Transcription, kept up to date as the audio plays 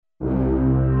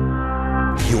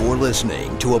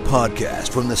listening to a podcast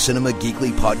from the Cinema Geekly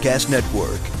Podcast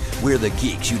Network. We're the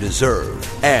geeks you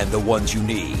deserve and the ones you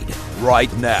need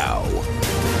right now.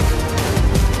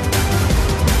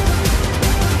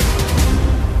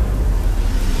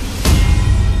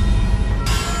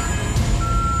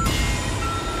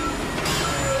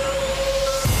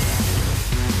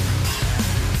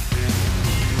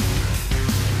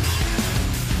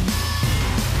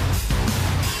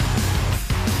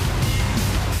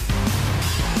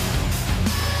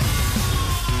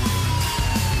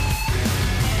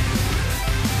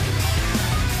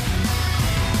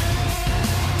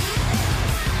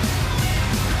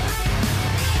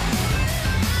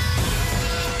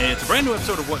 It's a brand new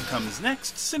episode of What Comes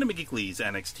Next, Cinema Geekly's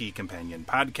NXT Companion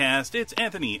Podcast. It's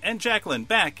Anthony and Jacqueline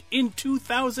back in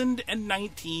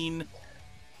 2019.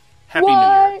 Happy New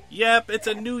Year. Yep, it's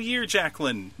a new year,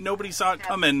 Jacqueline. Nobody saw it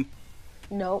coming.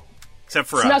 Nope. Except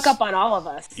for Snuck us. up on all of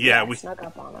us. Yeah, we snuck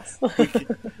up on us.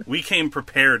 we came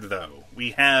prepared, though.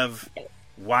 We have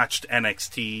watched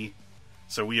NXT,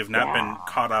 so we have not been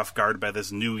caught off guard by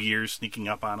this new year sneaking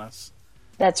up on us.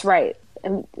 That's right.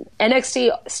 And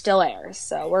NXT still airs,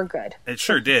 so we're good. It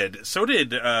sure did. So did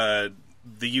the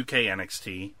UK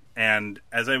NXT. And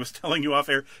as I was telling you off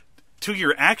air, to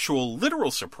your actual literal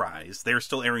surprise, they're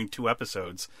still airing 2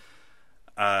 episodes.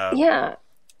 Yeah.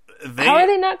 How are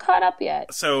they not caught up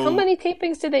yet? So, how many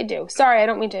tapings did they do? Sorry, I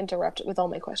don't mean to interrupt with all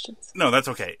my questions. No, that's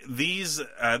okay. These,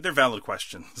 they're valid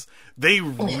questions. They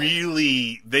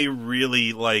really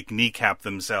like kneecap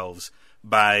themselves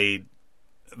by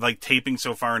like taping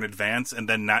so far in advance and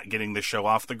then not getting the show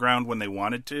off the ground when they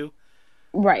wanted to.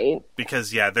 Right.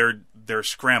 Because they're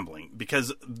scrambling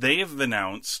because they have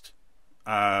announced,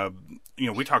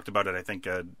 we talked about it, I think,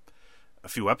 a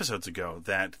few episodes ago,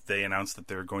 that they announced that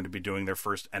they're going to be doing their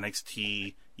first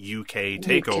NXT UK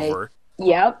takeover.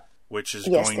 Yep. Which is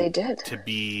going to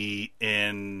be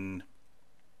in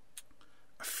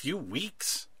a few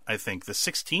weeks, I think. The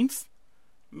 16th?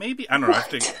 Maybe? I don't know. I have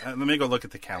to, let me go look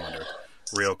at the calendar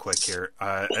real quick here.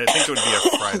 I think it would be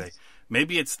a Friday.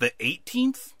 Maybe it's the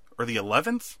 18th or the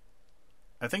 11th?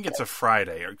 I think it's a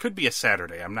Friday, or it could be a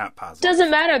Saturday. I'm not positive. Doesn't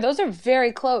matter. Those are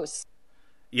very close.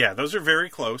 Yeah, those are very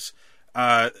close.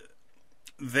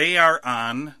 They are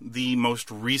on the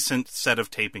most recent set of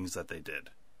tapings that they did.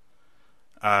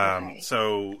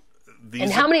 So these.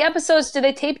 And how many episodes do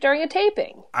they tape during a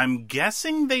taping? I'm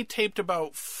guessing they taped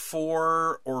about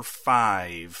 4 or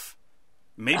 5,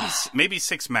 maybe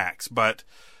 6 max. But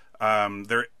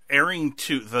they're airing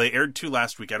 2. They aired 2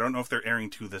 last week. I don't know if they're airing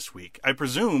 2 this week. I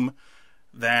presume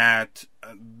that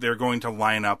they're going to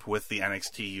line up with the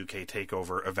NXT UK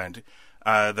Takeover event.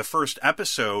 The first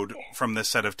episode from this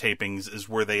set of tapings is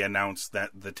where they announced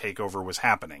that the takeover was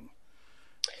happening.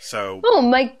 So, oh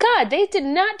my God, they did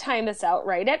not time this out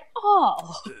right at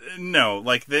all. No,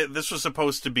 like this was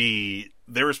supposed to be.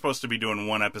 They were supposed to be doing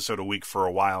 1 episode a week for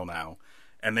a while now,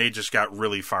 and they just got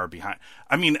really far behind.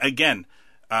 I mean, again,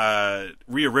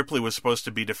 Rhea Ripley was supposed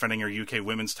to be defending her UK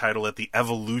Women's title at the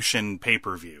Evolution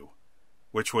pay-per-view,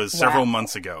 which was several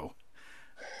months ago.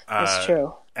 That's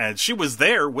true. And she was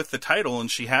there with the title, and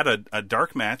she had a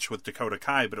dark match with Dakota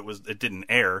Kai, but it didn't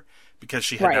air because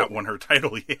she had not won her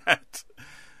title yet.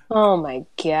 Oh my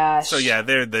gosh! So yeah,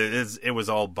 it was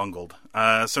all bungled.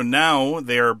 So now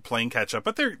they're playing catch up,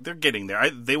 but they're getting there.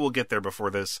 They will get there before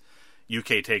this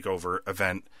UK Takeover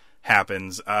event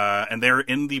happens, and they're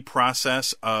in the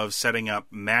process of setting up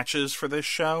matches for this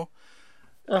show.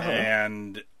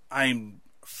 And I'm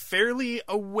fairly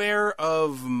aware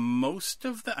of most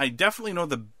of the. I definitely know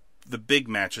the big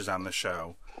matches on the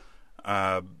show.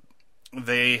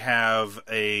 They have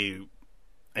a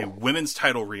women's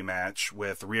title rematch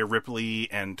with Rhea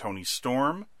Ripley and Toni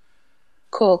Storm.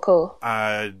 Cool.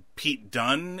 Pete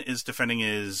Dunne is defending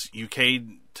his UK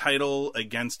title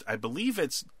against, I believe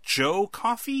it's Joe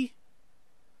Coffey.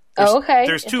 Okay.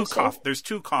 There's two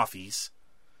Coffeys.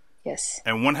 Yes.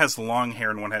 And one has long hair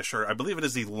and one has short. I believe it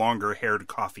is the longer haired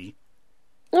Coffey.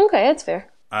 Okay, that's fair.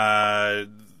 They're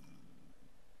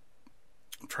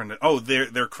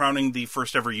crowning the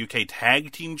first ever UK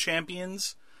tag team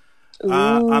champions.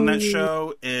 On that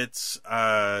show, it's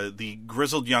the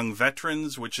Grizzled Young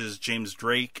Veterans, which is James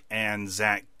Drake and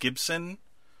Zach Gibson.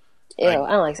 Ew, I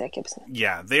don't like Zach Gibson.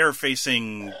 Yeah, they are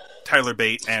facing Tyler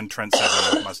Bate and Trent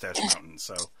Seven with Mustache Mountain,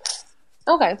 so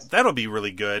okay, that'll be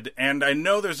really good. And I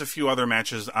know there's a few other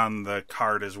matches on the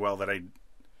card as well that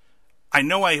I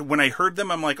know when I heard them,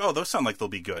 I'm like, oh, those sound like they'll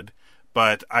be good,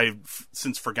 but I've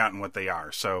since forgotten what they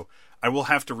are, so I will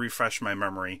have to refresh my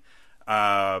memory.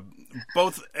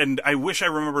 And I wish I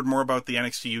remembered more about the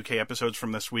NXT UK episodes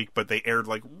from this week, but they aired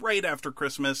like right after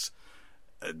Christmas,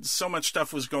 so much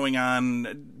stuff was going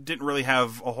on, didn't really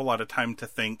have a whole lot of time to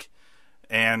think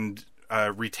and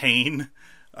retain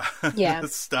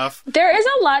stuff. There is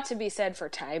a lot to be said for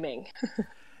timing.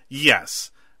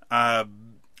 Yes. I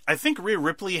think Rhea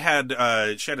Ripley had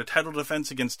she had a title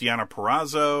defense against Deonna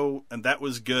Purrazzo, and that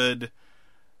was good.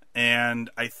 And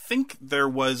I think there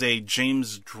was a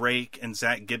James Drake and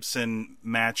Zach Gibson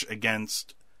match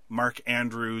against Mark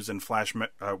Andrews and Flash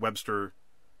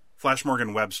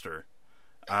Morgan Webster.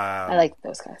 I like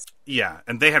those guys. Yeah,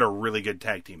 and they had a really good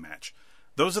tag team match.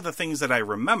 Those are the things that I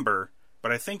remember,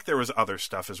 but I think there was other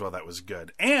stuff as well that was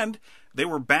good. And they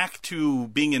were back to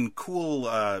being in cool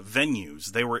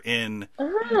venues. They were in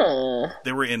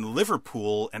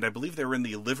Liverpool, and I believe they were in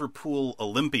the Liverpool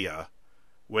Olympia,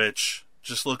 which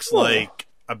just looks like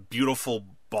a beautiful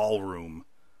ballroom,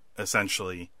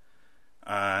 essentially.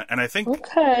 And I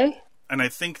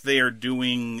think they are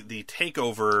doing the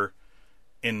takeover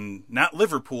in not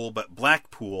Liverpool but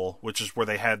Blackpool, which is where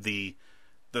they had the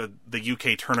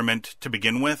UK tournament to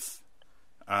begin with.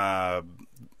 The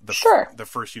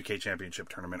first UK Championship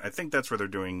tournament. I think that's where they're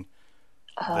doing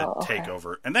the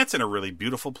takeover, and that's in a really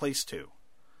beautiful place too.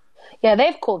 Yeah, they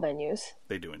have cool venues.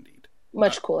 They do indeed.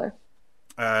 Much cooler.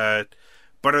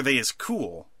 But are they as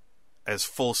cool as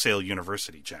Full Sail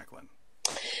University, Jacqueline?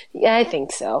 Yeah, I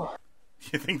think so.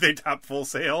 You think they top Full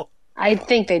Sail? I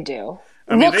think they do.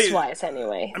 Looks-wise,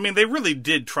 anyway. I mean, they really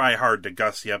did try hard to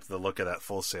gussy up the look of that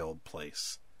Full Sail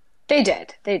place. They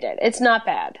did. It's not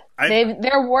bad.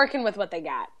 They're working with what they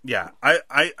got. Yeah,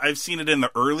 I've seen it in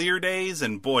the earlier days,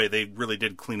 and boy, they really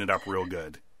did clean it up real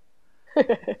good.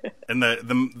 And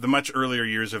the much earlier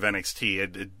years of NXT,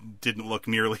 it didn't look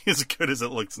nearly as good as it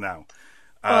looks now.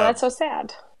 That's so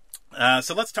sad.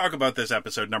 So let's talk about this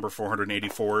episode, number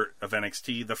 484 of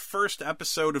NXT, the first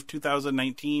episode of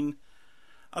 2019.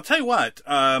 I'll tell you what,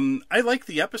 I like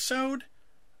the episode.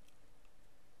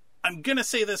 I'm gonna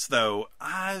say this though,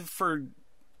 and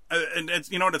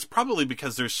it's, you know what? It's probably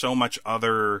because there's so much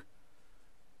other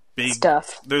big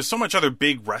stuff. There's so much other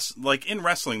big in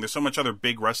wrestling. There's so much other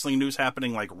big wrestling news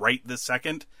happening, like right this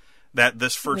second, that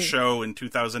this first show in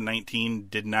 2019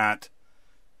 did not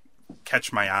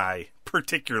catch my eye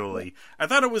particularly. I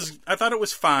thought it was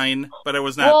fine, but I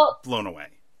was not blown away.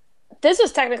 This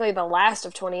was technically the last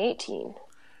of 2018.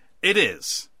 It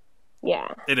is. Yeah.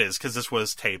 It is, because this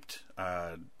was taped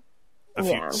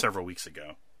several weeks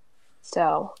ago.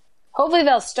 So, hopefully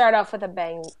they'll start off with a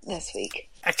bang this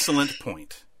week. Excellent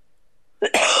point.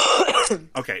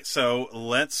 Okay, so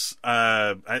let's...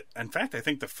 in fact, I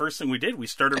think the first thing we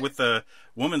started with the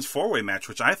women's four-way match,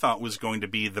 which I thought was going to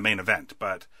be the main event,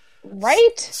 but...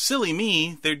 Right? Silly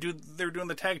me, they're doing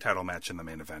the tag title match in the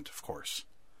main event, of course.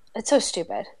 It's so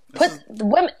stupid.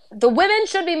 The women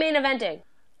should be main eventing.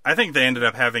 I think they ended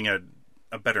up having a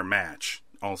better match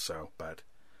also, but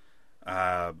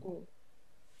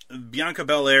Bianca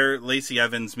Belair, Lacey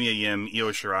Evans, Mia Yim,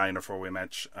 Io Shirai in a four-way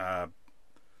match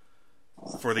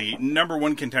for the number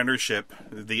one contendership.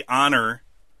 The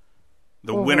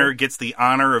winner gets the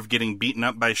honor of getting beaten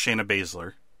up by Shayna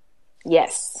Baszler.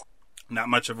 Yes. Not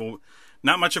much of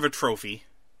a trophy,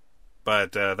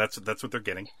 but that's what they're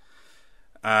getting.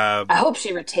 I hope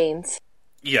she retains.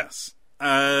 Yes.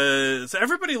 So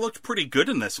everybody looked pretty good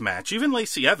in this match. Even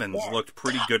Lacey Evans looked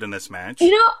pretty good in this match.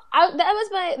 You know,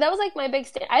 that was like my big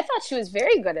stand. I thought she was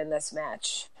very good in this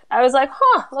match. I was like,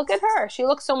 look at her. She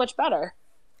looks so much better.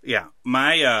 Yeah.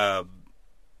 My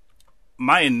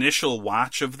initial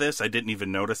watch of this, I didn't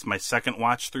even notice. My second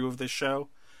watch through of this show,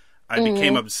 I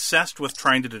became obsessed with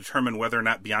trying to determine whether or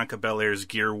not Bianca Belair's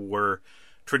gear were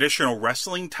traditional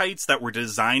wrestling tights that were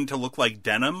designed to look like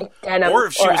denim, or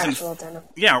if she was denim.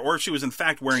 Yeah, or if she was in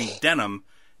fact wearing denim.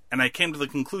 And I came to the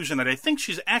conclusion that I think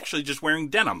she's actually just wearing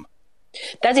denim.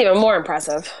 That's even more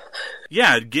impressive.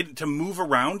 Yeah, to move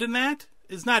around in that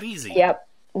is not easy. Yep.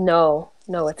 No,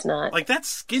 it's not. Like, that's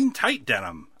skin tight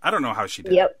denim. I don't know how she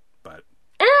did it, but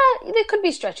they could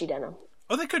be stretchy denim.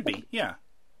 Oh, they could be. Yeah.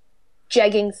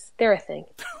 Jeggings, they're a thing.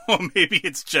 Well, maybe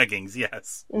it's jeggings,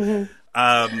 yes.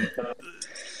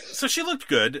 So she looked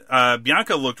good.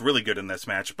 Bianca looked really good in this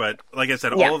match, but like I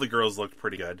said, all of the girls looked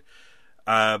pretty good.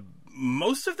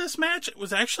 Most of this match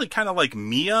was actually kind of like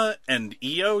Mia and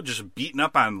Io just beating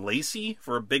up on Lacey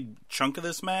for a big chunk of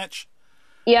this match.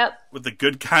 Yep. With the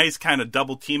good guys kind of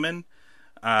double teaming.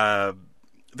 There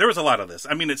was a lot of this.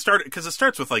 I mean, it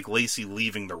starts with like Lacey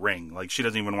leaving the ring. Like, she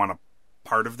doesn't even want a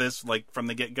part of this, like, from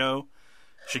the get-go.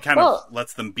 She kind of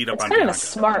lets them beat up on Bianca.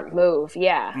 It's kind of a smart move,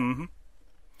 yeah. Mm-hmm.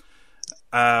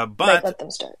 But let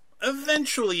them start.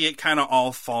 Eventually it kind of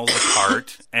all falls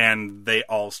apart, and they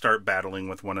all start battling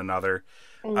with one another.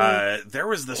 There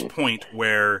was this point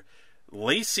where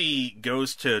Lacey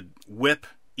goes to whip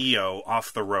Io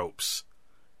off the ropes.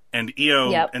 And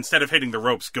Io, instead of hitting the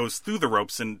ropes, goes through the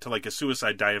ropes into like a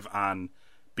suicide dive on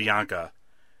Bianca.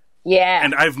 Yeah.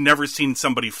 And I've never seen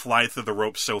somebody fly through the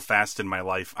ropes so fast in my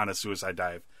life on a suicide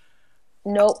dive.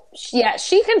 Nope. Yeah,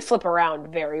 she can flip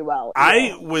around very well.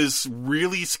 I was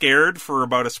really scared for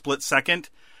about a split second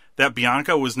that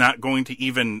Bianca was not going to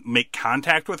even make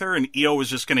contact with her, and Io was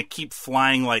just going to keep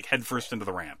flying like headfirst into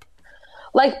the ramp.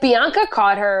 Like, Bianca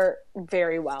caught her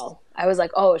very well. I was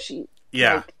like, oh, she...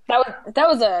 Yeah. Like, that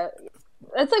was a...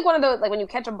 It's like one of those, like, when you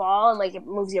catch a ball and, like, it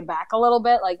moves you back a little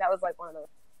bit. Like, that was, like, one of those,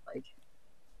 like...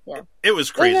 Yeah. It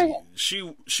was crazy.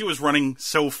 She was running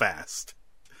so fast.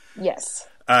 Yes.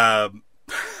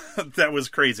 That was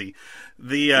crazy.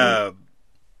 The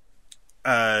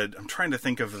I'm trying to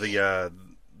think of the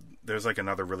there's like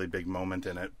another really big moment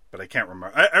in it, but I can't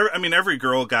remember. I mean, every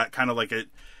girl got kind of like a...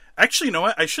 Actually, you know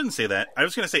what? I shouldn't say that. I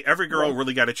was going to say every girl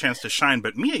really got a chance to shine,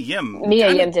 but Mia Yim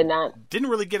did not. Didn't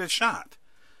really get a shot.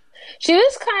 She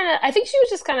was kind of... I think she was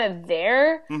just kind of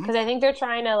there, because I think they're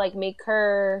trying to, like, make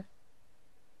her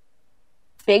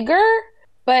bigger,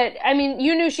 but, I mean,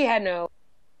 you knew she had no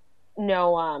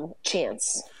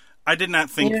chance. I did not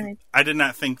think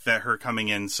that her coming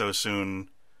in so soon,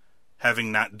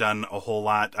 having not done a whole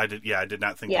lot, I did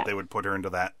not think that they would put her into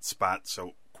that spot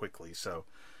so quickly. So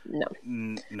no.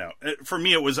 For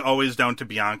me, it was always down to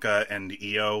Bianca and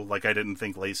Io. Like, I didn't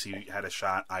think Lacey had a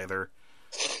shot either.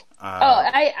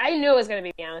 I knew it was going to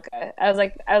be Bianca. I was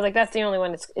like, that's the only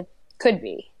one it could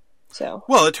be. So,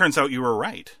 well, it turns out you were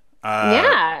right.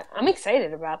 Yeah, I'm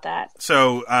excited about that.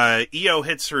 So, Io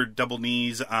hits her double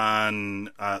knees on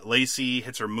Lacey,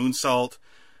 hits her moonsault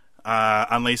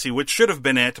on Lacey, which should have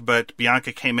been it, but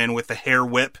Bianca came in with the hair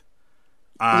whip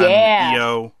on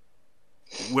Io,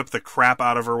 whipped the crap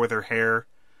out of her with her hair.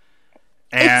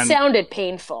 And, it sounded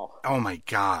painful. Oh my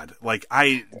God. Like,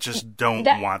 I just don't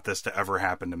want this to ever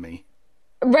happen to me.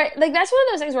 Right, like, that's one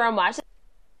of those things where I'm watching.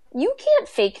 You can't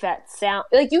fake that sound.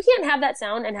 Like, you can't have that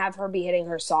sound and have her be hitting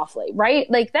her softly, right?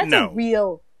 Like, that's a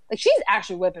real... Like, she's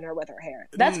actually whipping her with her hair.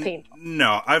 That's painful.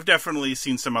 No, I've definitely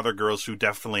seen some other girls who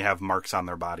definitely have marks on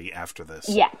their body after this.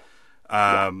 Yeah.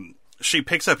 She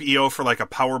picks up Io for, like, a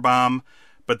power bomb,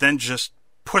 but then just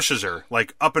pushes her,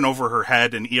 like, up and over her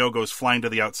head, and Io goes flying to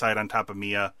the outside on top of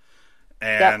Mia.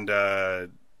 And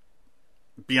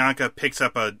Bianca picks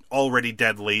up a already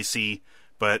dead Lacey,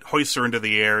 but hoists her into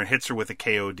the air and hits her with a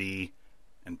KOD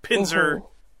and pins her.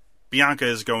 Bianca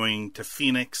is going to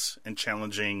Phoenix and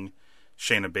challenging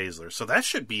Shayna Baszler. So that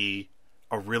should be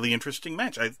a really interesting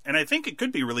match. And I think it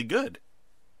could be really good.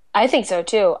 I think so,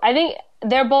 too. I think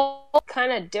they're both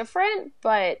kind of different,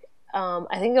 but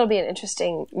I think it'll be an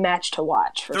interesting match to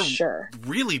watch for sure.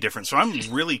 Really different. So I'm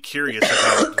really curious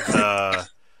about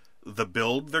the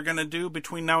build they're going to do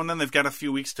between now and then. They've got a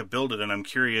few weeks to build it, and I'm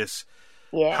curious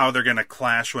how they're going to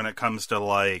clash when it comes to,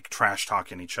 like, trash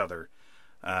talking each other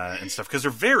and stuff. Because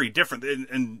they're very different.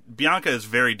 And Bianca is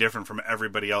very different from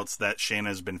everybody else that Shayna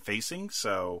has been facing,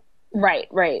 so... Right.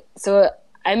 So,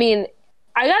 I mean,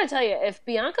 I got to tell you, if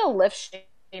Bianca lifts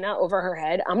Shayna over her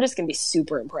head, I'm just going to be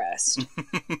super impressed.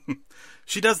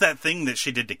 She does that thing that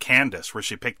she did to Candice, where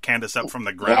she picked Candice up from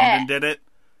the ground and did it.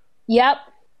 Yep.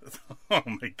 Oh,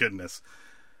 my goodness.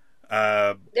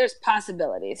 There's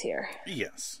possibilities here.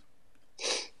 Yes.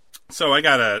 So I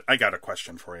got a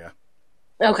question for you.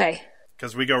 Okay.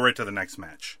 Because we go right to the next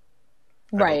match.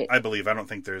 Right. I believe. I don't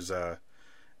think there's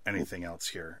anything else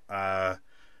here.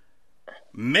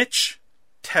 Mitch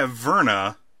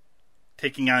Taverna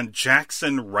taking on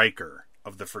Jackson Riker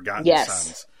of the Forgotten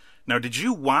Sons. Now, did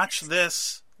you watch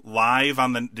this live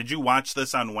did you watch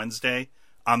this on Wednesday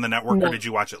on the network, or did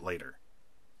you watch it later?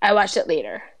 I watched it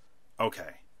later. Okay.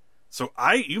 So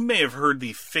you may have heard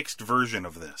the fixed version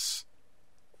of this.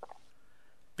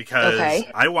 Because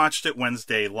I watched it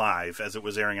Wednesday live as it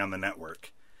was airing on the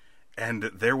network. And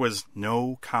there was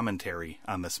no commentary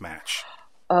on this match.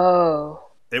 Oh.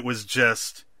 It was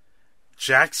just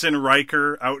Jackson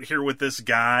Riker out here with this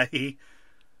guy. It's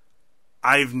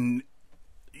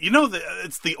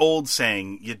the old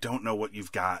saying, you don't know what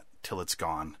you've got till it's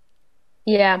gone.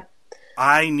 Yeah.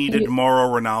 I needed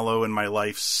Mauro Ranallo in my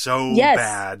life so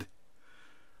bad.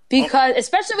 Because,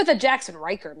 especially with a Jackson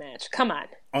Riker match. Come on.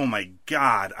 Oh my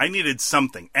God. I needed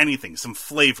something, anything, some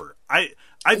flavor.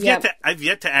 I've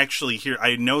yet to actually hear.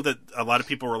 I know that a lot of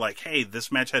people were like, hey, this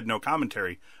match had no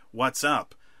commentary. What's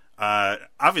up?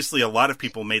 Obviously, a lot of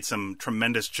people made some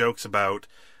tremendous jokes about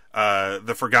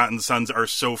the Forgotten Sons are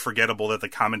so forgettable that the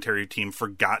commentary team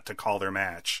forgot to call their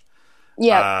match.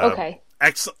 Yeah, okay.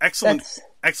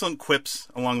 Excellent quips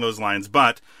along those lines.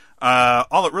 But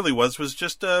All it really was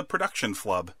just a production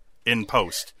flub in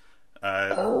post.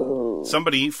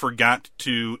 Somebody forgot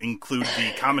to include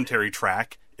the commentary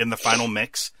track in the final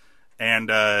mix, and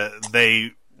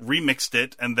they remixed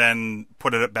it and then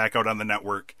put it back out on the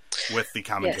network with the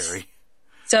commentary. Yes.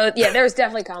 So, yeah, there was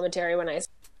definitely commentary when I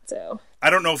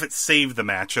don't know if it saved the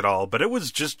match at all, but it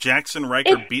was just Jackson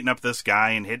Riker beating up this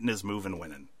guy and hitting his move and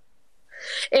winning.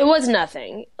 It was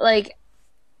nothing. Like,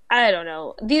 I don't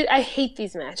know. I hate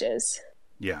these matches.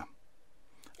 Yeah.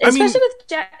 Especially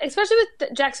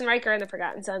with Jackson Riker and the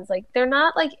Forgotten Sons. Like, they're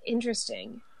not, like,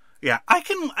 interesting. Yeah,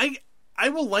 I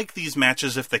will like these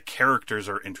matches if the characters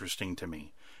are interesting to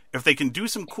me. If they can do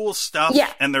some cool stuff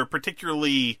and they're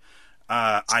particularly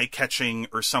eye-catching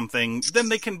or something, then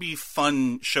they can be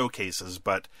fun showcases.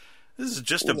 But this is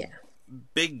just a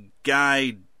big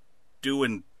guy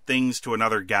doing things to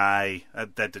another guy.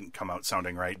 That didn't come out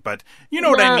sounding right, but you know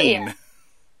what I mean.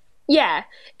 Yeah,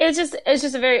 it's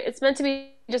meant to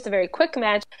be just a very quick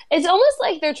match. It's almost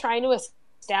like they're trying to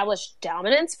establish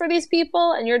dominance for these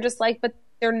people, and you're just like, but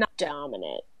they're not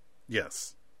dominant.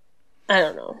 Yes. I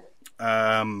don't know.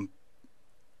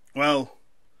 Well,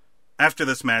 after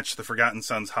this match, the Forgotten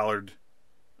Sons hollered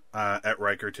at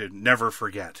Riker to never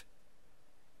forget.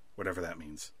 Whatever that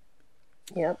means.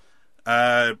 Yep.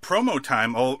 Promo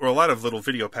time, a lot of little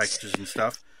video packages and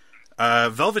stuff.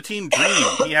 Velveteen Dream,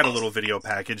 he had a little video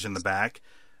package in the back.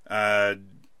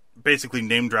 Basically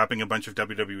name-dropping a bunch of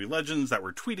WWE legends that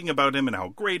were tweeting about him and how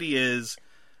great he is.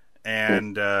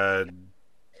 And, that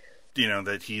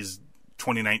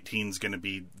 2019's going to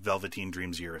be Velveteen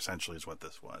Dream's year, essentially, is what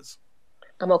this was.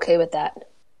 I'm okay with that.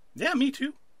 Yeah, me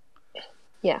too.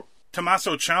 Yeah.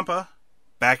 Tommaso Ciampa,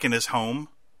 back in his home.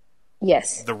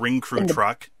 Yes. The ring crew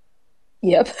truck.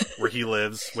 Yep. Where he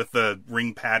lives, with the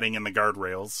ring padding and the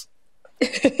guardrails.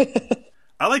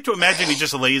 I like to imagine he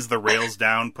just lays the rails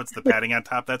down, puts the padding on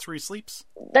top. That's where he sleeps.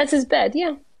 That's his bed,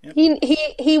 yeah. Yep.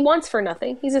 He wants for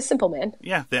nothing. He's a simple man.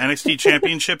 Yeah, the NXT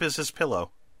Championship is his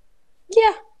pillow.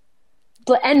 Yeah.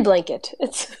 And blanket.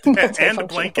 And a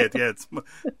blanket, yeah.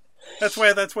 That's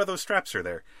why those straps are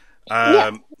there.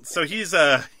 So he's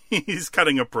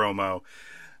cutting a promo.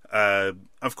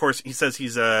 Of course, he says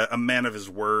he's a man of his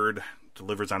word,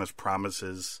 delivers on his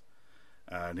promises.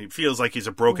 And he feels like he's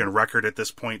a broken record at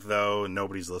this point, though, and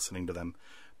nobody's listening to them.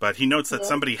 But he notes that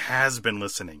somebody has been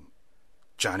listening.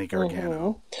 Johnny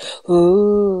Gargano. Mm-hmm.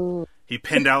 Ooh. He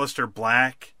pinned Aleister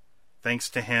Black, thanks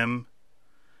to him.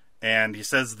 And he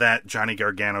says that Johnny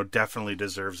Gargano definitely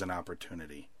deserves an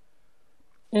opportunity.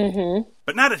 Mm-hmm.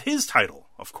 But not at his title,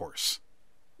 of course.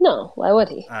 No, why would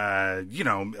he?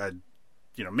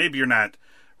 Maybe you're not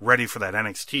ready for that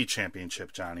NXT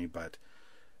championship, Johnny, but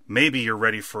maybe you're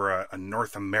ready for a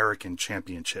North American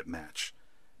championship match.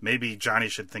 Maybe Johnny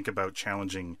should think about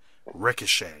challenging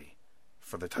Ricochet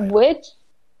for the title.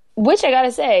 Which I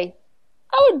gotta say,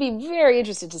 I would be very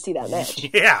interested to see that match.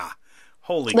 Yeah.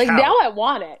 Holy cow. Now I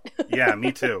want it. Yeah,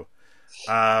 me too.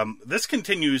 This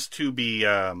continues to be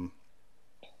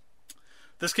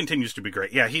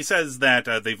great. Yeah, he says that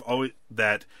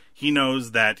that he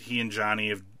knows that he and Johnny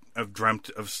have dreamt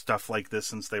of stuff like this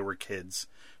since they were kids.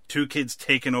 Two kids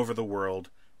taking over the world.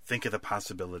 Think of the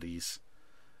possibilities.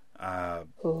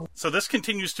 So this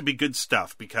continues to be good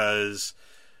stuff because,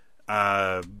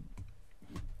 to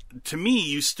me,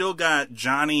 you still got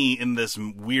Johnny in this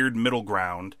weird middle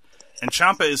ground, and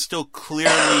Ciampa is still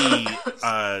clearly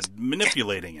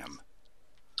manipulating him.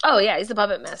 Oh, yeah, he's the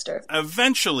puppet master.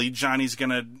 Eventually, Johnny's going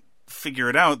to figure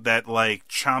it out that,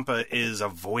 Ciampa is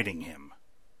avoiding him.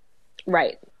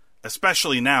 Right.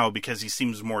 Especially now, because he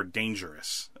seems more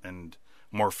dangerous and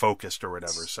more focused or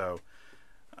whatever, so...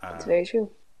 That's very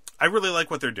true. I really like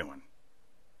what they're doing.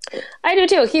 I do,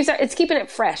 too. It's keeping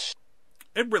it fresh.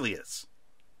 It really is.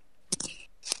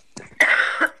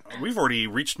 We've already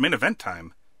reached main event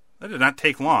time. That did not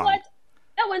take long. What?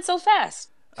 That went so fast.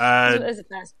 This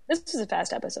was a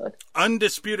fast episode.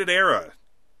 Undisputed Era.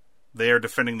 They are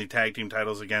defending the tag team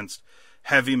titles against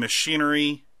Heavy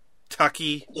Machinery,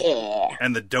 Tucky,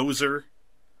 and the Dozer.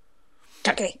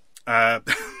 Tucky.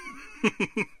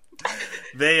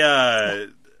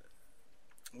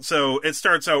 So it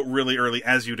starts out really early,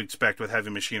 as you'd expect, with Heavy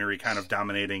Machinery kind of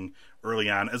dominating early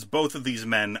on, as both of these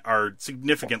men are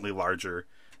significantly larger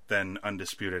than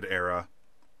Undisputed Era.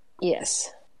 Yes.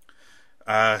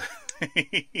 I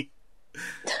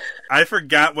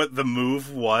forgot what the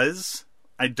move was.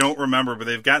 I don't remember, but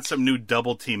they've got some new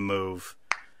double team move.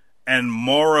 And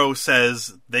Morrow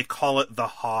says they call it the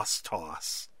Hoss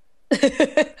Toss.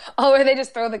 Oh, where they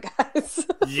just throw the guys.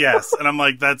 Yes, and I'm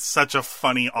like, that's such a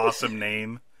funny, awesome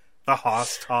name. The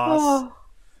Hoss Toss. Oh,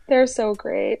 They're so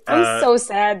great. I'm so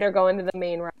sad they're going to the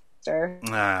main roster.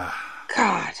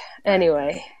 God.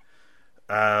 Anyway.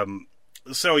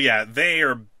 So yeah, they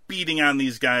are beating on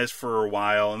these guys for a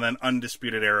while, and then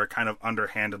Undisputed Era kind of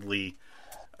underhandedly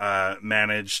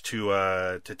managed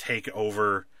to take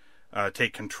over,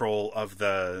 take control of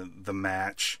the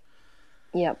match.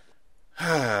 Yep.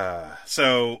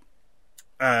 So,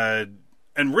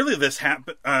 and really this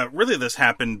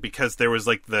happened because there was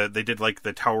like they did like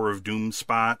the Tower of Doom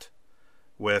spot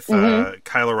with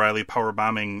Kyle O'Reilly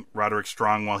powerbombing Roderick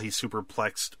Strong while he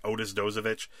superplexed Otis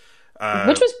Dozovic.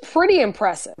 Which was pretty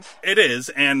impressive. It is,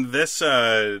 and this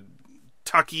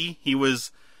Tucky, he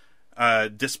was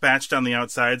dispatched on the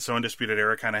outside, so Undisputed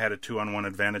Era kind of had a 2-on-1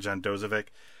 advantage on Dozovic.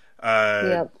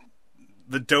 Yep.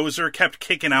 The Dozer kept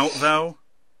kicking out, though.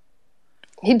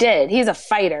 He did. He's a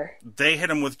fighter. They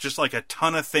hit him with just like a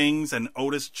ton of things, and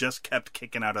Otis just kept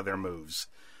kicking out of their moves.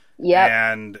 Yep.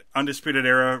 And Undisputed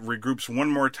Era regroups one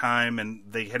more time, and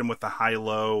they hit him with the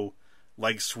high-low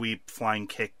leg sweep, flying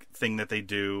kick thing that they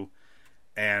do.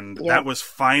 And that was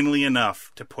finally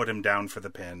enough to put him down for the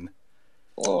pin.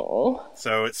 Oh.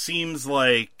 So it seems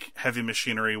like Heavy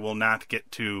Machinery will not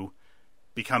get to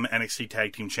become NXT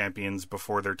Tag Team Champions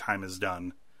before their time is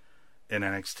done in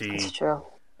NXT. That's true.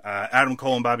 Adam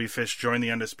Cole and Bobby Fish join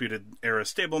the Undisputed Era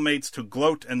stablemates to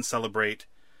gloat and celebrate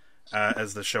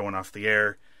as the show went off the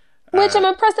air. Which I'm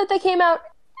impressed that they came out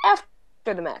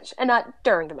after the match and not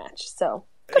during the match. So,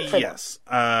 good for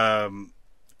them.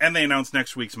 And they announced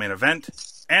next week's main event.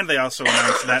 And they also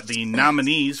announced that the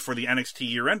nominees for the NXT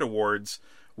Year-End Awards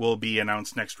will be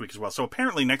announced next week as well. So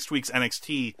apparently next week's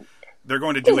NXT, they're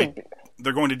going to do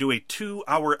a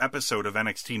 2-hour episode of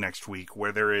NXT next week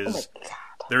where there is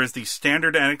the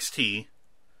standard NXT,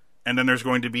 and then there's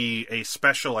going to be a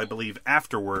special, I believe,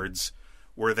 afterwards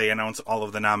where they announce all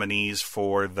of the nominees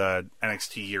for the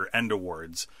NXT Year-End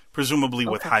Awards, presumably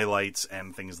with highlights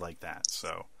and things like that.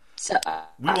 So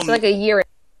like a year.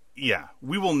 Yeah,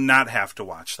 we will not have to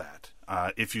watch that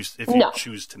if you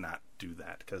choose to not do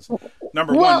that, because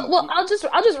number one. Well, I'll just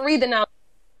read the nominations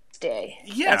day.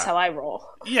 Yeah, that's how I roll.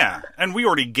 Yeah, and we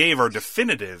already gave our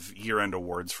definitive year-end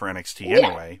awards for NXT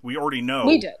anyway. We already know.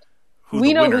 We did.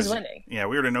 We know who's winning. Yeah,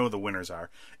 we already know who the winners are.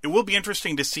 It will be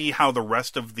interesting to see how the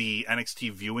rest of the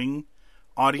NXT viewing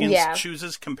audience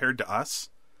chooses compared to us.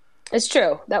 It's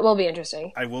true. That will be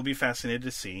interesting. I will be fascinated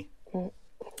to see.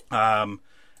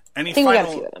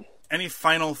 Any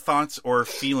final thoughts or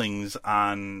feelings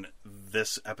on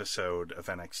this episode of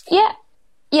NXT?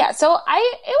 Yeah. So it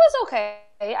was okay.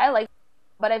 I liked it,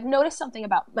 but I've noticed something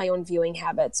about my own viewing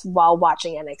habits while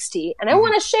watching NXT, and I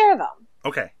want to share them.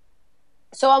 Okay.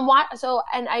 So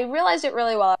and I realized it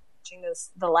really well watching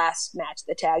the last match,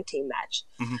 the tag team match.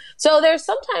 Mm-hmm. So there's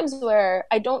sometimes where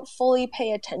I don't fully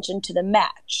pay attention to the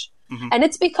match, and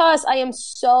it's because I am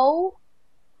so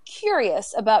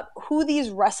curious about who these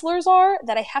wrestlers are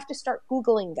that I have to start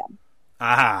Googling them.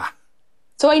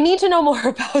 So I need to know more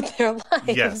about their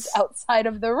lives outside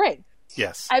of the ring.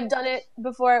 Yes. I've done it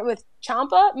before with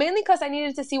Ciampa, mainly because I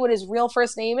needed to see what his real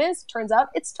first name is. Turns out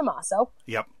it's Tommaso.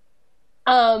 Yep.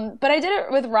 But I did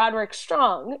it with Roderick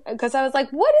Strong because I was like,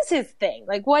 what is his thing?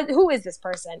 Like, who is this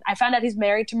person? I found out he's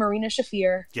married to Marina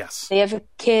Shafir. Yes. They have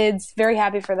kids. Very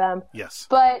happy for them. Yes.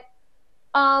 But,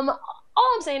 all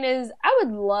I'm saying is I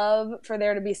would love for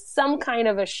there to be some kind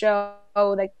of a show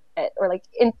I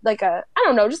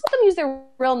don't know, just let them use their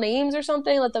real names or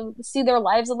something. Let them see their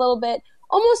lives a little bit.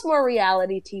 Almost more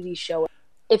reality TV show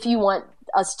if you want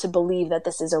us to believe that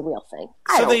this is a real thing.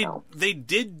 They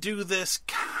did do this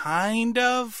kind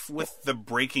of with the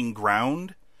Breaking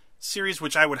Ground series,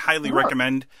 which I would highly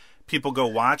recommend people go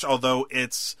watch, although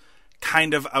it's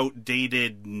kind of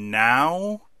outdated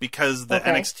now because the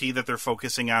NXT that they're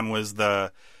focusing on was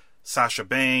the Sasha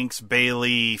Banks,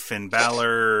 Bayley, Finn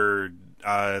Balor,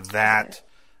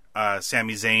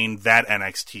 Sami Zayn, that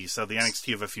NXT. So the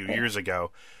NXT of a few years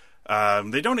ago.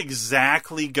 They don't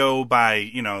exactly go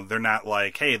by, they're not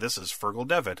like, hey, this is Fergal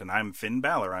Devitt and I'm Finn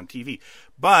Balor on TV.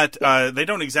 But they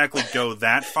don't exactly go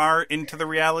that far into the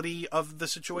reality of the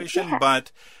situation. Yeah.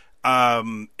 But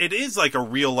it is like a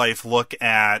real life look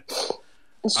at,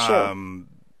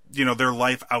 their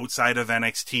life outside of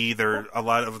NXT. A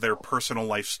lot of their personal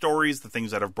life stories, the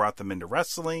things that have brought them into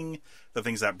wrestling, the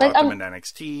things that brought them into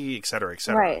NXT, et cetera, et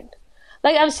cetera. Right.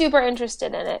 Like, I'm super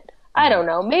interested in it. I don't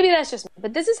know. Maybe that's just me.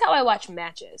 But this is how I watch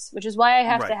matches, which is why I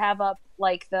have to have up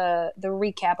like the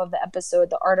recap of the episode,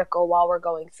 the article while we're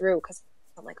going through. Because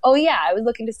I'm like, oh yeah, I was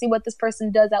looking to see what this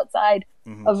person does outside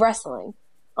of wrestling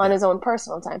on his own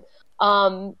personal time.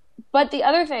 But the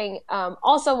other thing,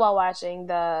 also while watching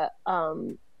the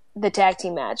the tag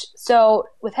team match. So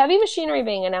with Heavy Machinery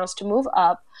being announced to move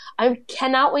up, I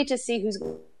cannot wait to see who's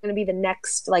going to be the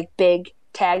next like big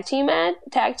tag team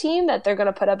that they're going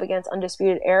to put up against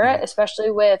Undisputed Era,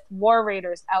 especially with War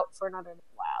Raiders out for another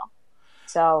while.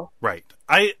 So right,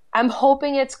 I'm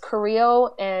hoping it's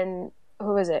Carrillo and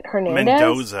who is it?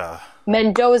 Hernandez?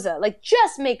 Mendoza. Like,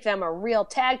 just make them a real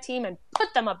tag team and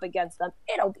put them up against them.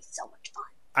 It'll be so much fun.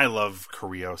 I love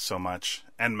Carrillo so much,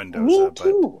 and Mendoza. Me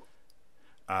too.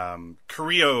 But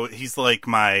Carrillo, he's like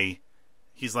my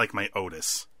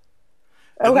Otis.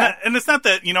 Okay. And it's not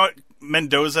that, you know what,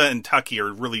 Mendoza and Tucky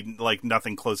are really like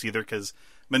nothing close either, because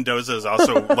Mendoza is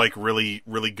also like really,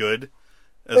 really good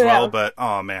as well. But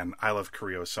oh man, I love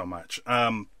Carrillo so much.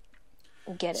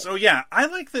 Get it. So yeah, I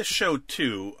like this show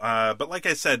too. But like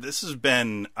I said, this has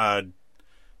been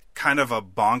kind of a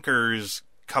bonkers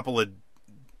couple of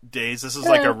days. This is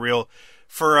like a real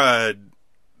for a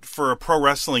pro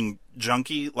wrestling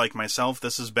junkie like myself.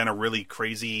 This has been a really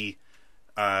crazy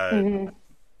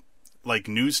like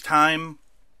news time.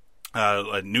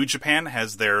 New Japan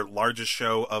has their largest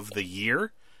show of the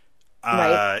year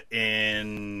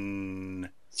in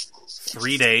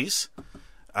 3 days.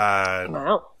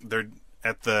 Wow. They're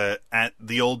at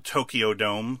the old Tokyo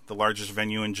Dome, the largest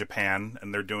venue in Japan,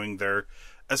 and they're doing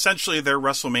essentially their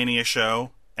WrestleMania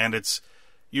show, and it's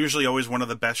usually always one of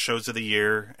the best shows of the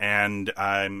year, and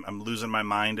I'm losing my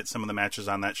mind at some of the matches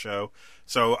on that show.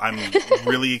 So I'm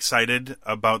really excited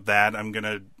about that. I'm going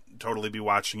to totally be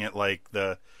watching it like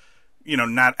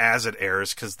not as it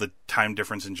airs, because the time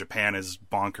difference in Japan is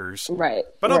bonkers. Right.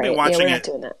 But I'll be watching we're it. not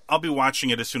doing that. I'll be watching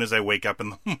it as soon as I wake up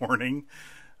in the morning.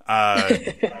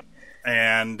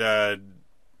 And the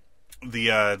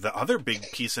other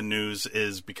big piece of news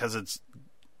is, because it's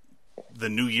the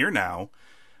new year now,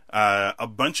 a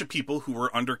bunch of people who were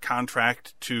under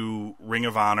contract to Ring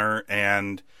of Honor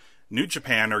and New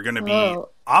Japan are going to be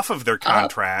off of their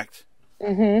contract.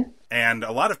 Mm-hmm. And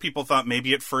a lot of people thought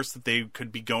maybe at first that they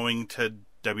could be going to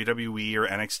WWE or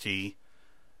NXT.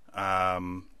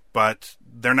 But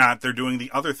they're not. They're doing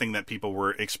the other thing that people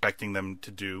were expecting them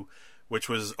to do, which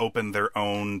was open their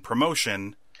own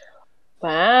promotion.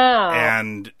 Wow.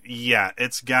 And yeah,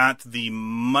 it's got the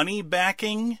money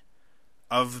backing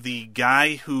of the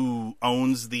guy who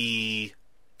owns the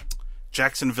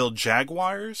Jacksonville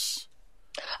Jaguars.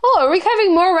 Oh, are we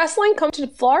having more wrestling come to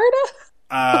Florida?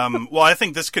 Well, I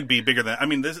think this could be bigger than. I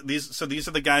mean, these are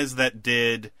the guys that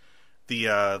did the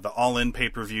All In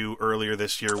pay-per-view earlier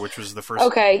this year, which was the first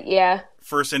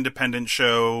independent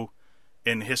show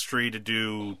in history to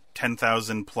do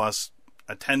 10,000 plus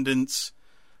attendance,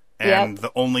 and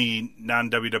the only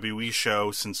non-WWE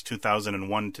show since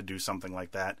 2001 to do something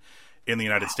like that in the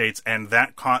United States. And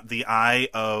that caught the eye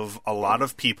of a lot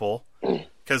of people,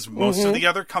 because most of the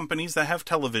other companies that have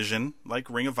television, like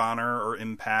Ring of Honor or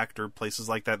Impact or places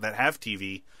like that have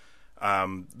TV,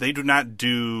 they do not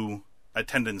do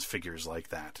attendance figures like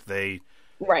that. Ring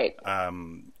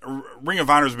of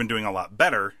Honor has been doing a lot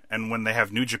better, and when they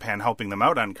have New Japan helping them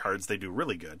out on cards, they do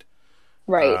really good.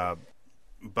 Right.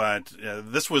 But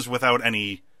this was without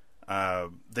any.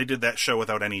 They did that show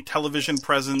without any television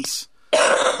presence.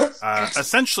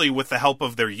 Essentially, with the help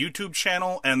of their YouTube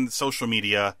channel and social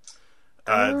media,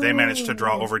 they managed to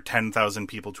draw over 10,000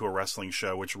 people to a wrestling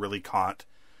show, which really caught.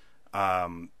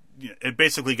 It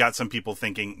basically got some people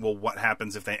thinking, well, what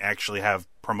happens if they actually have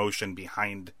promotion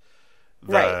behind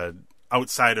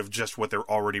outside of just what they're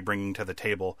already bringing to the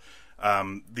table?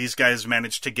 These guys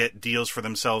managed to get deals for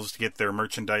themselves to get their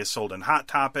merchandise sold in Hot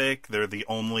Topic. They're the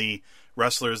only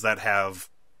wrestlers that have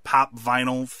pop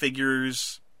vinyl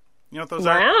figures. You know what those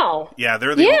are? Wow. Yeah,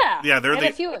 they're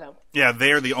a few of them. Yeah,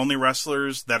 they are the only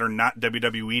wrestlers that are not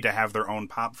WWE to have their own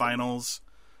pop vinyls.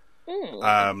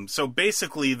 So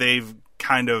basically, they've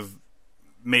kind of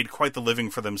made quite the living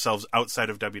for themselves outside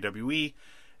of WWE.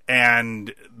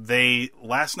 And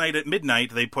last night at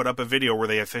midnight, they put up a video where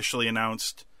they officially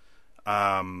announced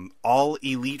All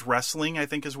Elite Wrestling, I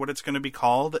think is what it's going to be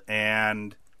called.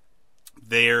 And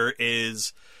there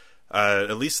is,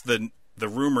 at least the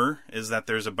rumor is that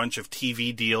there's a bunch of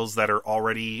TV deals that are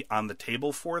already on the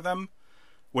table for them,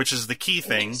 which is the key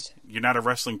thing. You're not a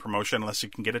wrestling promotion unless you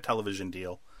can get a television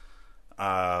deal.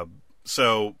 You're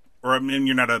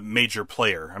not a major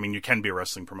player. I mean, you can be a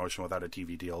wrestling promotion without a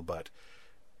TV deal, but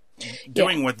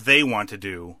doing what they want to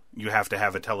do, you have to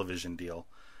have a television deal.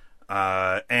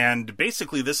 And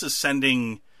basically this is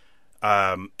sending,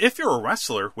 if you're a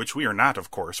wrestler, which we are not, of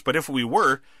course, but if we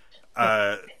were,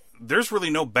 there's really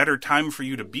no better time for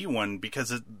you to be one,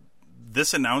 because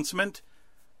this announcement,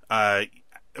 it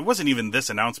wasn't even this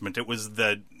announcement. It was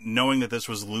the knowing that this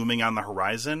was looming on the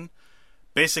horizon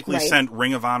basically sent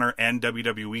Ring of Honor and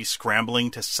WWE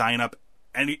scrambling to sign up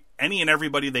any and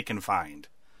everybody they can find.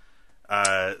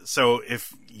 So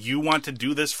if you want to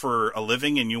do this for a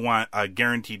living and you want a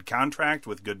guaranteed contract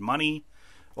with good money,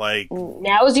 like,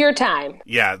 now's your time.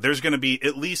 Yeah, there's going to be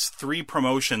at least 3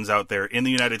 promotions out there in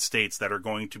the United States that are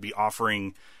going to be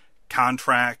offering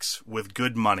contracts with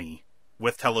good money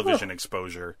with television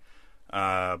exposure.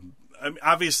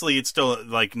 Obviously, it's still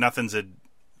like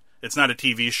it's not a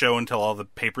TV show until all the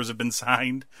papers have been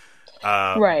signed.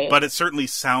 Right. But it certainly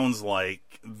sounds like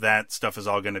that stuff is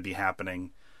all going to be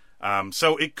happening.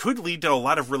 So it could lead to a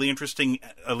lot of really interesting,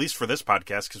 at least for this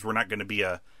podcast, because we're not going to be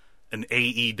an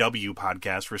AEW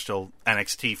podcast. We're still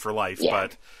NXT for life. Yeah.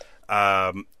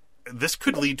 But this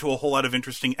could lead to a whole lot of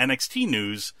interesting NXT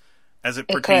news as it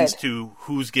pertains to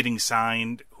who's getting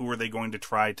signed, who are they going to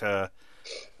try to...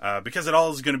 because it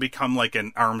all is going to become like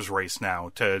an arms race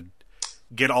now to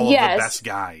get all of the best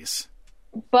guys.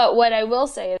 But what I will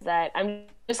say is that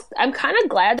I'm kind of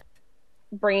glad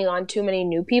bringing on too many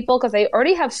new people, because they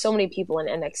already have so many people in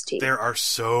NXT. There are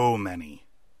so many.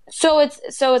 So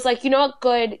it's like, you know what,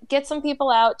 good. Get some people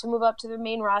out to move up to the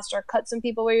main roster, cut some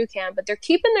people where you can, but they're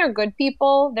keeping their good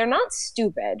people. They're not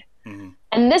stupid. Mm-hmm.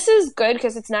 And this is good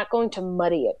because it's not going to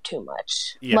muddy it too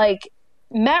much. Yeah. Like,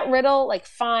 Matt Riddle, like,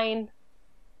 fine.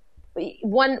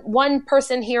 One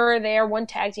person here or there, one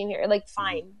tag team here, like,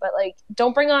 fine. Mm-hmm. But, like,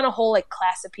 don't bring on a whole, like,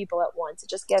 class of people at once. It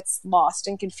just gets lost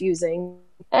and confusing.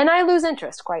 And I lose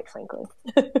interest, quite frankly.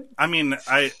 I mean,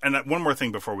 and one more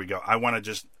thing before we go. I want to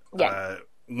just...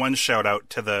 one shout out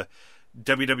to the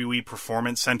WWE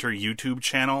Performance Center YouTube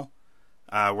channel,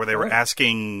 where they were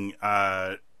asking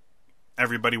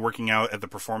everybody working out at the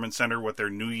Performance Center what their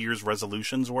New Year's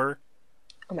resolutions were.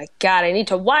 Oh my God, I need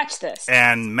to watch this.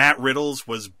 And Matt Riddle's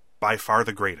was by far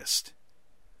the greatest.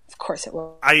 Of course it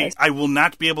was. I will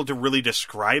not be able to really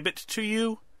describe it to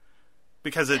you,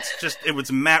 because it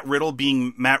was Matt Riddle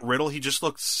being Matt Riddle. He just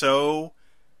looked so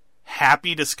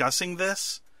happy discussing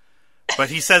this. But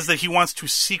he says that he wants to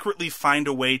secretly find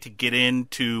a way to get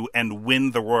into and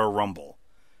win the Royal Rumble.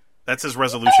 That's his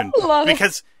resolution.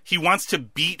 Because he wants to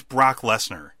beat Brock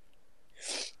Lesnar.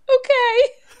 Okay.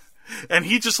 And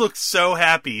he just looks so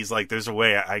happy. He's like, there's a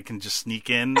way I can just sneak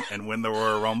in and win the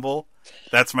Royal Rumble.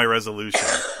 That's my resolution.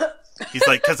 He's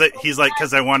like,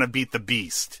 because I want to beat the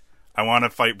Beast. I want to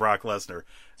fight Brock Lesnar.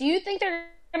 Do you think they're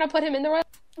going to put him in the Royal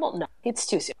Rumble? No, it's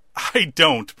too soon. I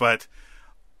don't, but...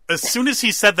 as soon as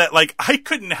he said that, like, I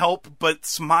couldn't help but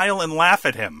smile and laugh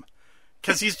at him.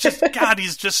 Because he's just, God,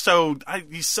 he's just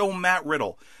he's so Matt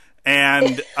Riddle.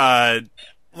 And,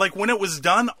 like, when it was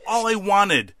done, all I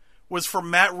wanted was for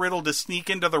Matt Riddle to sneak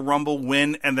into the Rumble,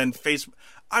 win, and then face...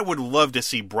 I would love to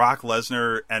see Brock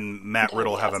Lesnar and Matt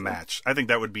Riddle have a match. I think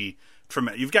that would be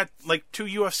tremendous. You've got, like, 2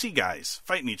 UFC guys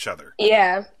fighting each other.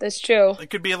 Yeah, that's true. It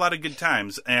could be a lot of good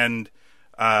times. And,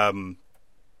 in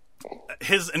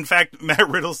fact, Matt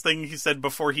Riddle's thing he said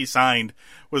before he signed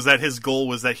was that his goal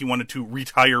was that he wanted to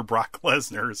retire Brock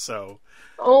Lesnar, so...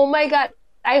 Oh my God.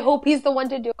 I hope he's the one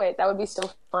to do it. That would be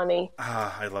so funny.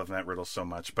 I love Matt Riddle so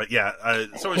much. But yeah,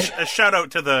 so a shout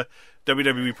out to the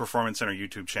WWE Performance Center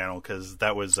YouTube channel, because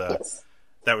that was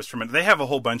tremendous. They have a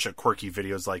whole bunch of quirky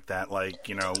videos like that, like,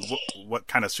 you know, what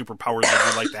kind of superpowers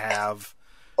would you like to have?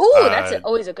 Ooh, that's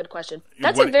always a good question.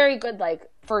 That's a very good, like,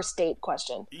 first date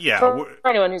question. Yeah. For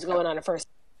anyone who's going on a first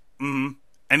date. Mm-hmm.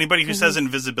 Anybody who says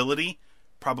invisibility,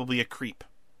 probably a creep.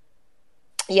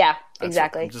 Yeah,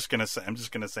 exactly. I'm just gonna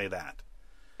say that.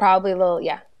 Probably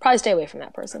probably stay away from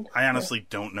that person. I honestly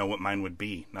don't know what mine would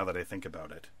be, now that I think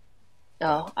about it.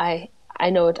 Oh, I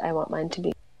know what I want mine to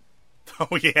be.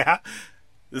 Oh, yeah?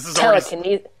 This is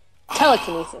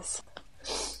telekinesis.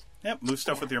 Yep, move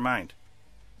stuff with your mind.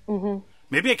 Mm-hmm.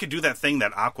 Maybe I could do that thing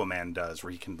that Aquaman does, where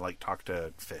he can, like, talk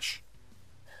to fish.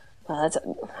 Well,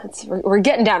 we're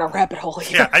getting down a rabbit hole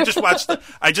here. Yeah, I just watched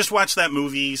that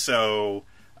movie, so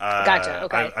gotcha.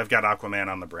 Okay, I've got Aquaman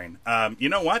on the brain. You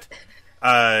know what?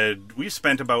 We've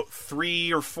spent about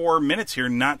 3 or 4 minutes here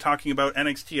not talking about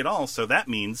NXT at all, so that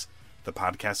means the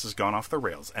podcast has gone off the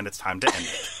rails, and it's time to end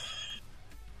it.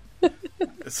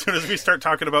 As soon as we start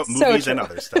talking about movies and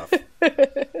other stuff.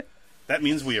 That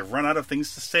means we have run out of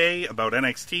things to say about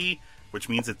NXT, which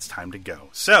means it's time to go.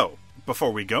 So,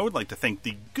 before we go, I'd like to thank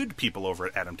the good people over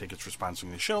at Adam Tickets for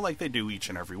sponsoring the show like they do each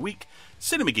and every week.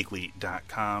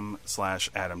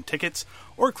 cinemageekly.com/Adam Tickets,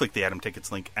 or click the Adam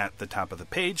Tickets link at the top of the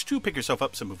page to pick yourself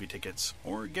up some movie tickets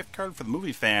or a gift card for the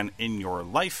movie fan in your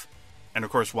life. And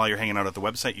of course, while you're hanging out at the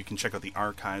website, you can check out the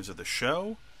archives of the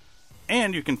show.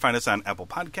 And you can find us on Apple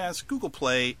Podcasts, Google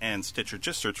Play, and Stitcher.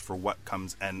 Just search for What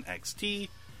Comes NXT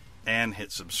and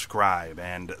hit subscribe.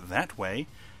 And that way,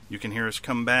 You can hear us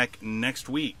come back next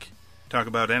week, talk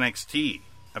about NXT,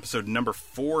 episode number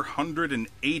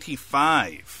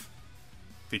 485,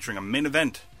 featuring a main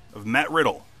event of Matt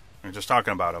Riddle. We were just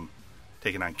talking about him,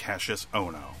 taking on Cassius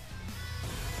Ohno.